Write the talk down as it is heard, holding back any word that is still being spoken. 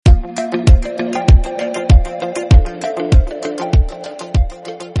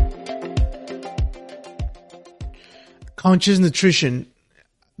Conscious nutrition.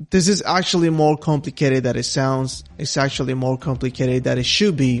 This is actually more complicated than it sounds. It's actually more complicated than it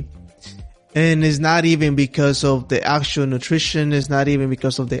should be. And it's not even because of the actual nutrition. It's not even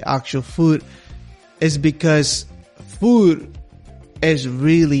because of the actual food. It's because food is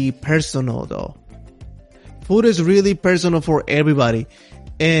really personal though. Food is really personal for everybody.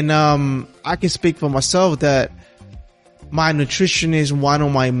 And I can speak for myself that my nutrition is one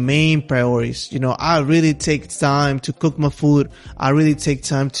of my main priorities. You know, I really take time to cook my food. I really take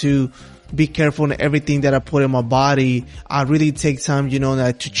time to be careful on everything that I put in my body. I really take time, you know,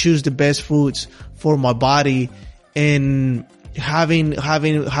 to choose the best foods for my body and having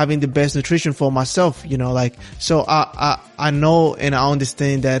the best nutrition for myself, you know, like, so I know and I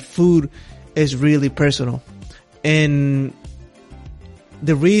understand that food is really personal. And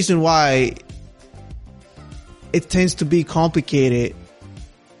the reason why it tends to be complicated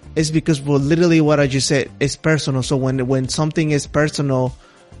is because, well, literally what I just said is personal. So when something is personal,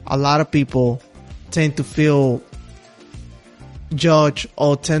 a lot of people tend to feel judged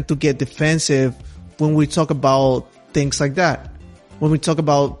or tend to get defensive when we talk about things like that. When we talk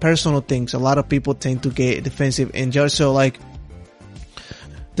about personal things, a lot of people tend to get defensive and judge. So like,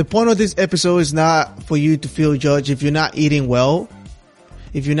 the point of this episode is not for you to feel judged if you're not eating well.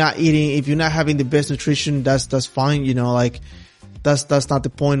 If you're not having the best nutrition, that's fine. You know, like that's not the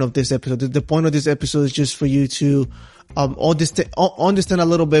point of this episode. The point of this episode is just for you to, understand a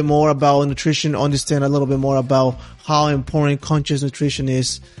little bit more about nutrition, understand a little bit more about how important conscious nutrition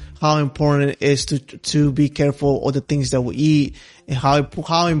is, how important it is to be careful of the things that we eat, and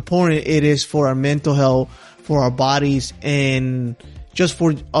how important it is for our mental health, for our bodies, and just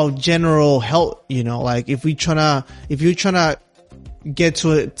for our general health. You know, like if you're trying to get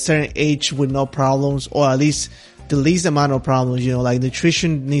to a certain age with no problems, or at least the least amount of problems, you know, like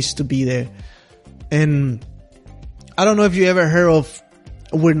nutrition needs to be there. And I don't know if you ever heard of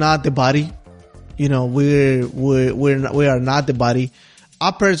we're not the body. You know, we are not the body.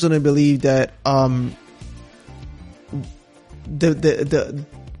 I personally believe that the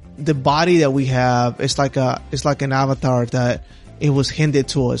body that we have is like an avatar that it was handed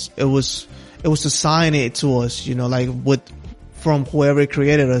to us. It was assigned it to us, you know, like from whoever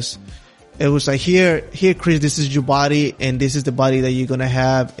created us. It was like, here, Chris, this is your body, and this is the body that you're gonna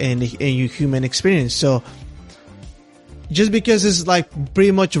have in your human experience. So just because it's like pretty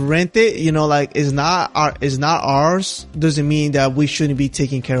much rented, you know, like it's not ours, doesn't mean that we shouldn't be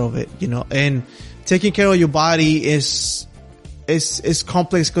taking care of it, you know. And taking care of your body is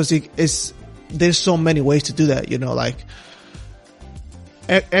complex because there's so many ways to do that, you know, like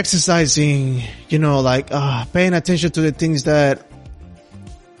exercising, you know, like paying attention to the things that,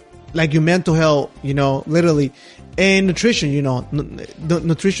 like your mental health, you know, literally, and nutrition, you know,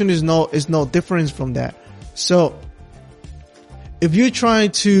 nutrition is no difference from that. So if you're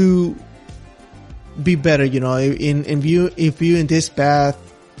trying to be better, you know, if you in this path,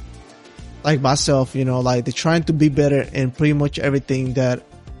 like myself, you know, like they're trying to be better in pretty much everything that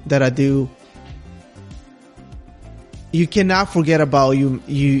I do, you cannot forget about your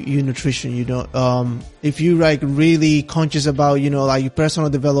nutrition, you know. If you like really conscious about, you know, like your personal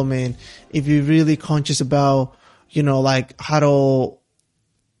development, if you're really conscious about, you know, like how to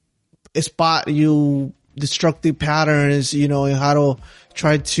spot you destructive patterns, you know, and how to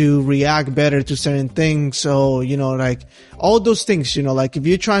try to react better to certain things. So, you know, like all those things, you know, like if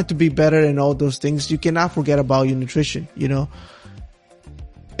you're trying to be better in all those things, you cannot forget about your nutrition, you know.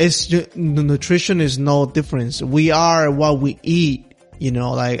 The nutrition is no difference. We are what we eat, you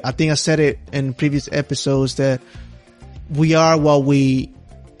know, like I think I said it in previous episodes that we are what we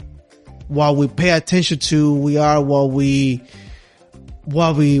pay attention to. We are what we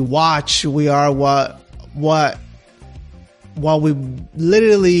watch. We are what we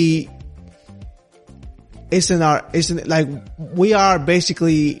literally isn't like we are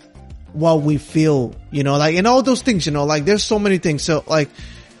basically what we feel, you know, like, and all those things, you know, like there's so many things. So like,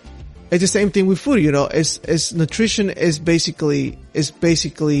 it's the same thing with food, you know, it's nutrition is basically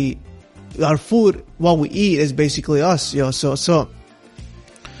our food. What we eat is basically us, you know, so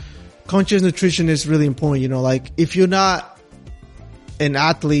conscious nutrition is really important, you know, like if you're not an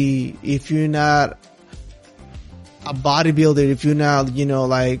athlete, if you're not a bodybuilder, if you're not, you know,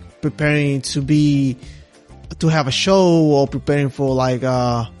 like preparing to have a show or preparing for like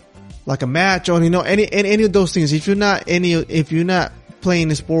a match or, you know, any of those things, if you're not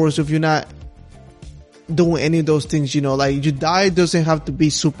playing sports, if you're not doing any of those things, you know, like your diet doesn't have to be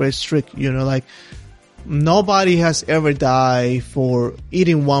super strict, you know, like nobody has ever died for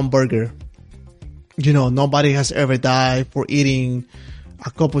eating one burger, you know, nobody has ever died for eating a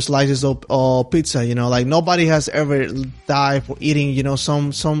couple slices of pizza, you know, like nobody has ever died for eating, you know,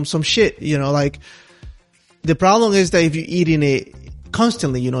 some shit, you know, like the problem is that if you're eating it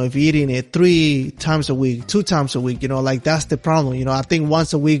constantly, you know, if you're eating it 3 times a week, 2 times a week, you know, like that's the problem, you know. I think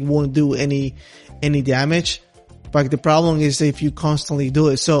once a week won't do any damage, but the problem is if you constantly do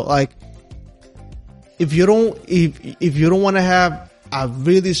it. So like, if you don't want to have a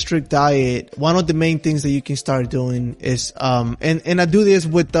really strict diet, one of the main things that you can start doing is, and I do this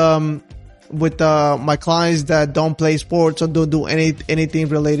with my clients that don't play sports or don't do anything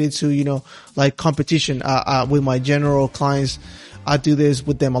related to, you know, like competition. With my general clients, I do this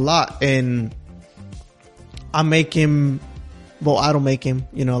with them a lot, and I make him, well, I don't make him,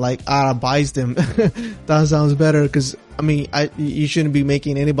 you know, like I advise them. That sounds better, because I mean, you shouldn't be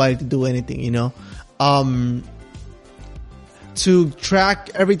making anybody to do anything, you know. To track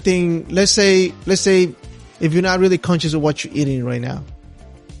everything, let's say if you're not really conscious of what you're eating right now,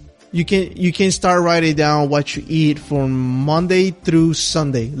 you can start writing down what you eat from Monday through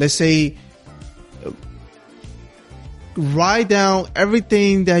Sunday. Let's say write down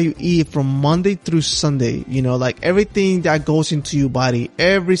everything that you eat from Monday through Sunday, you know, like everything that goes into your body,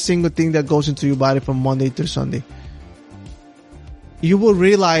 every single thing that goes into your body from Monday through Sunday. You will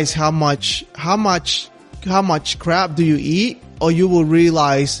realize how much crap do you eat, or you will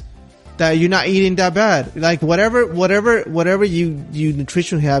realize that you're not eating that bad. Like whatever you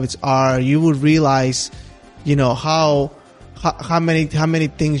nutrition habits are, you will realize, you know, how many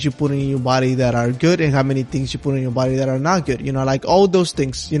things you put in your body that are good and how many things you put in your body that are not good. You know, like all those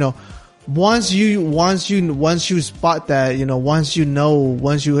things, you know, once you spot that, you know, once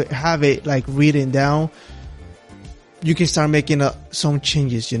you have it like written down, you can start making some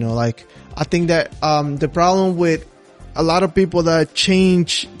changes, you know. Like I think that the problem with a lot of people that trying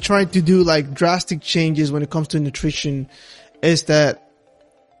to do like drastic changes when it comes to nutrition is that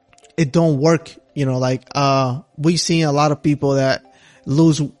it don't work, you know. Like we seen a lot of people that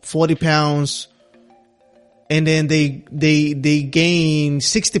lose 40 pounds and then they gain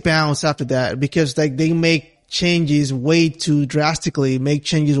 60 pounds after that, because like they make changes way too drastically, make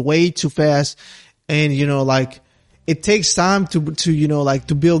changes way too fast. And you know, like it takes time to you know, like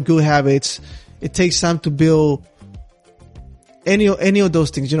to build good habits. It takes time to build any of those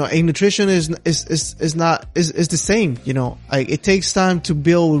things, you know. And nutrition is the same, you know. Like it takes time to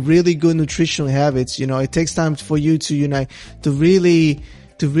build really good nutritional habits, you know. It takes time for you to, you know, to really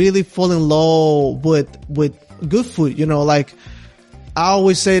fall in love with good food, you know. Like I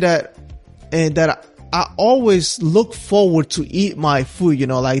always say that, and that I always look forward to eat my food, you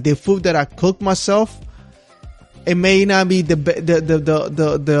know, like the food that I cook myself. It may not be the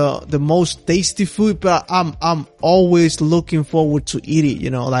most tasty food, but I'm always looking forward to eat it,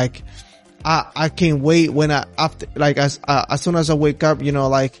 you know. Like I can't wait when as soon as I wake up, you know,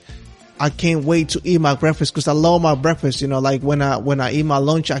 like I can't wait to eat my breakfast, because I love my breakfast, you know. Like when I eat my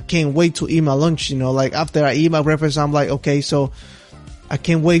lunch, I can't wait to eat my lunch, you know. Like after I eat my breakfast, I'm like, okay, so I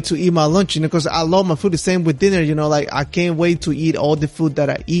can't wait to eat my lunch, you know, because I love my food. The same with dinner, you know. Like I can't wait to eat all the food that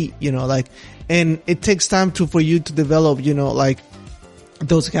I eat, you know. Like, and it takes time for you to develop, you know, like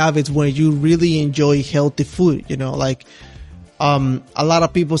those habits where you really enjoy healthy food, you know. Like a lot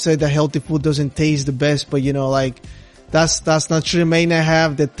of people say that healthy food doesn't taste the best, but you know, like that's not true. It may not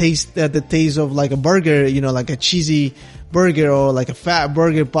have the taste of like a burger, you know, like a cheesy burger or like a fat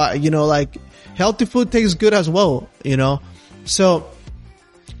burger, but you know, like healthy food tastes good as well, you know. So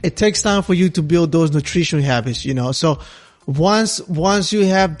it takes time for you to build those nutrition habits, you know. So once you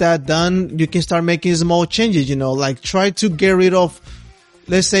have that done, you can start making small changes, you know. Like try to get rid of,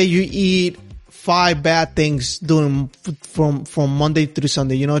 let's say you eat 5 bad things from Monday through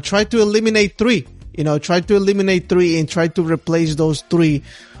Sunday, you know. Try to eliminate 3, you know. Try to eliminate 3 and try to replace those 3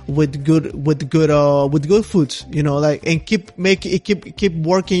 with good foods, you know. Like, and keep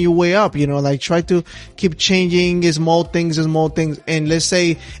working your way up, you know. Like try to keep changing small things. And let's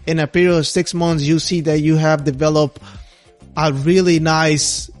say in a period of 6 months, you see that you have developed a really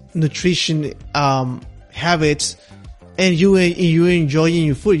nice nutrition habits, and you're enjoying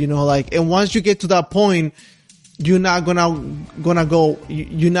your food, you know. Like, and once you get to that point, you're not gonna go,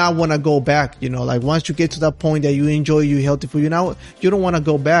 you not want to go back, you know. Like once you get to that point that you enjoy your healthy food, you don't want to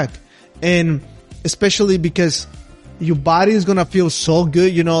go back. And especially because your body is gonna feel so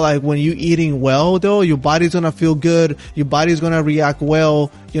good, you know. Like when you're eating well, though, your body's gonna feel good, your body's gonna react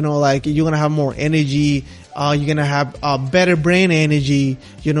well, you know. Like you're gonna have more energy, you're gonna have better brain energy,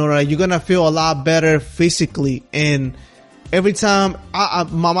 you know. Right? You're gonna feel a lot better physically. And every time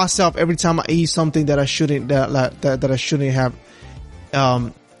every time I eat something that I shouldn't, that I shouldn't have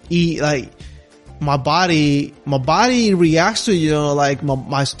eat, like my body reacts to, like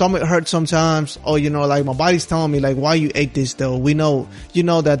my stomach hurts sometimes, or, like my body's telling me like, why you ate this though? We know,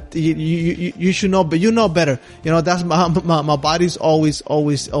 that you should know, but you know better. That's my body's always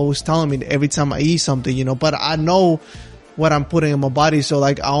telling me every time I eat something, but I know what I'm putting in my body. So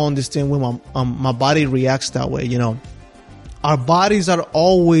like, I understand when my body reacts that way, Our bodies are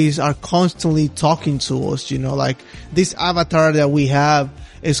constantly talking to us, like this avatar that we have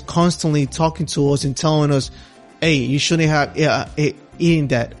is constantly talking to us and telling us, hey, you shouldn't have eating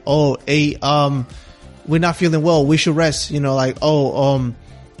that. Oh, hey, we're not feeling well. We should rest.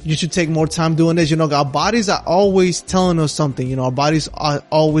 You should take more time doing this. Our bodies are always telling us something. Our bodies are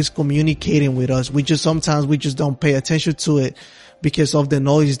always communicating with us. Sometimes we just don't pay attention to it because of the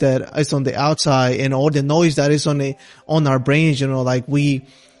noise that is on the outside and all the noise that is on our brains.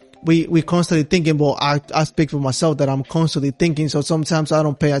 We constantly thinking, but I speak for myself that I'm constantly thinking. So sometimes I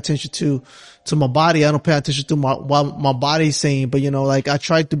don't pay attention to my body. I don't pay attention to what my body is saying. But, I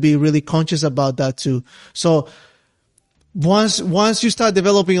try to be really conscious about that too. So once you start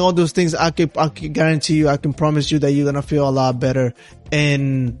developing all those things, I can guarantee you, I can promise you that you're going to feel a lot better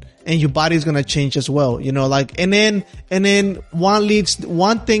and your body's going to change as well, and then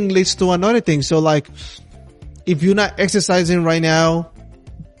one thing leads to another thing. So like, if you're not exercising right now,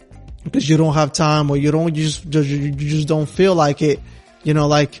 because you don't have time or you just don't feel like it,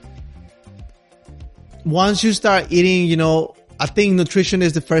 once you start eating, I think nutrition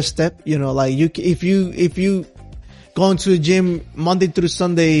is the first step, if you going to the gym Monday through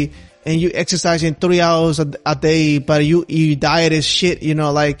Sunday and you exercising 3 hours a day, but your diet is shit,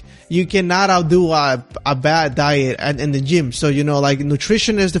 you cannot outdo a bad diet in the gym. So,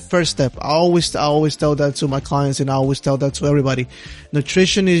 nutrition is the first step. I always tell that to my clients, and I always tell that to everybody.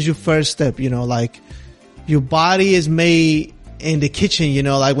 Nutrition is your first step, your body is made in the kitchen,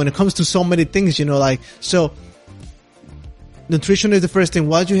 when it comes to so many things, so nutrition is the first thing.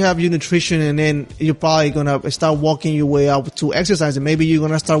 Once you have your nutrition, and then you're probably gonna start walking your way up to exercising. Maybe you're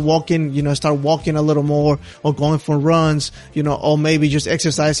gonna start walking a little more, or going for runs, or maybe just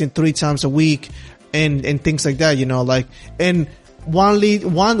exercising 3 times a week and things like that, and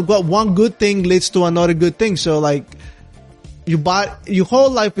one good thing leads to another good thing. So like, your whole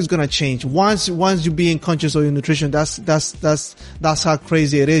life is gonna change once you being conscious of your nutrition. That's how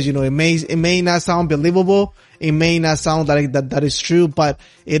crazy it is. It may not sound believable. It may not sound like that is true, but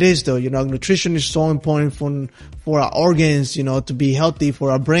it is though. Nutrition is so important for our organs, to be healthy, for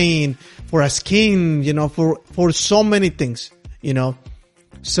our brain, for our skin, for so many things,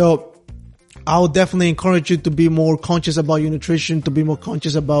 So I would definitely encourage you to be more conscious about your nutrition, to be more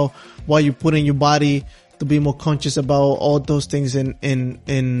conscious about what you put in your body, to be more conscious about all those things,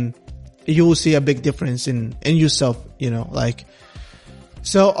 and you will see a big difference in yourself,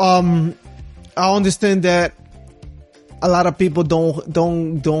 So, I understand that a lot of people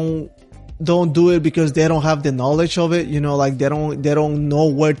don't do it because they don't have the knowledge of it, they don't know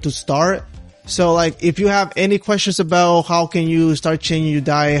where to start. So like, if you have any questions about how can you start changing your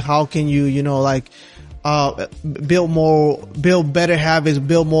diet, how can you, build better habits,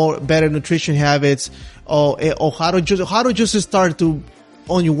 better nutrition habits, or how to just start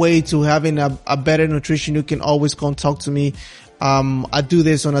on your way to having a better nutrition, you can always come talk to me. I do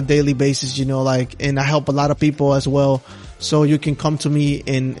this on a daily basis, and I help a lot of people as well. So you can come to me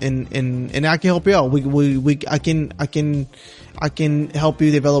and I can help you out. I can help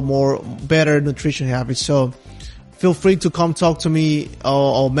you develop better nutrition habits. So feel free to come talk to me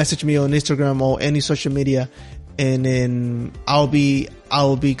or message me on Instagram or any social media, and then I'll be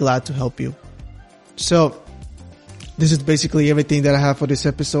glad to help you. So this is basically everything that I have for this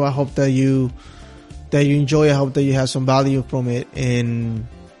episode. I hope that you enjoy. I hope that you have some value from it, and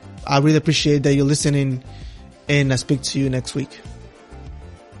I really appreciate that you're listening, and I speak to you next week.